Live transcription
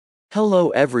Hello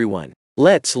everyone.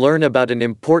 Let's learn about an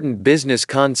important business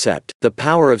concept, the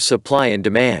power of supply and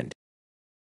demand.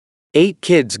 8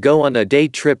 kids go on a day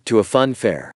trip to a fun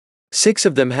fair. 6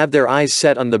 of them have their eyes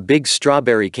set on the big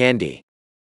strawberry candy.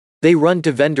 They run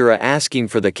to vendor A asking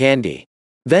for the candy.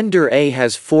 Vendor A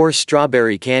has 4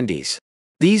 strawberry candies.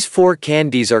 These 4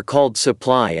 candies are called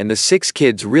supply and the 6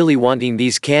 kids really wanting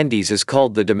these candies is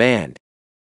called the demand.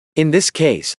 In this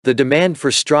case, the demand for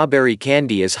strawberry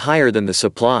candy is higher than the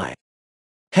supply.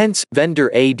 Hence,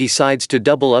 vendor A decides to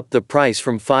double up the price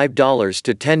from $5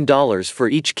 to $10 for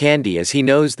each candy as he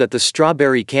knows that the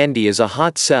strawberry candy is a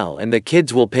hot sell and the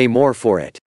kids will pay more for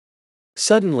it.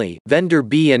 Suddenly, vendor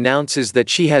B announces that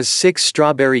she has 6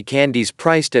 strawberry candies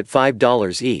priced at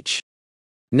 $5 each.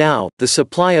 Now, the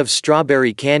supply of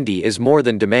strawberry candy is more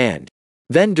than demand.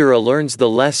 Vendor A learns the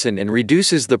lesson and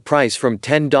reduces the price from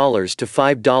 $10 to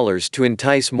 $5 to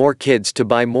entice more kids to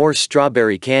buy more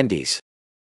strawberry candies,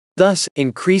 thus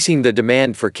increasing the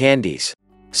demand for candies.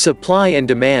 Supply and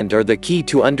demand are the key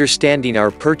to understanding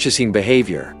our purchasing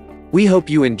behavior. We hope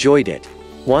you enjoyed it.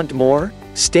 Want more?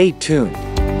 Stay tuned.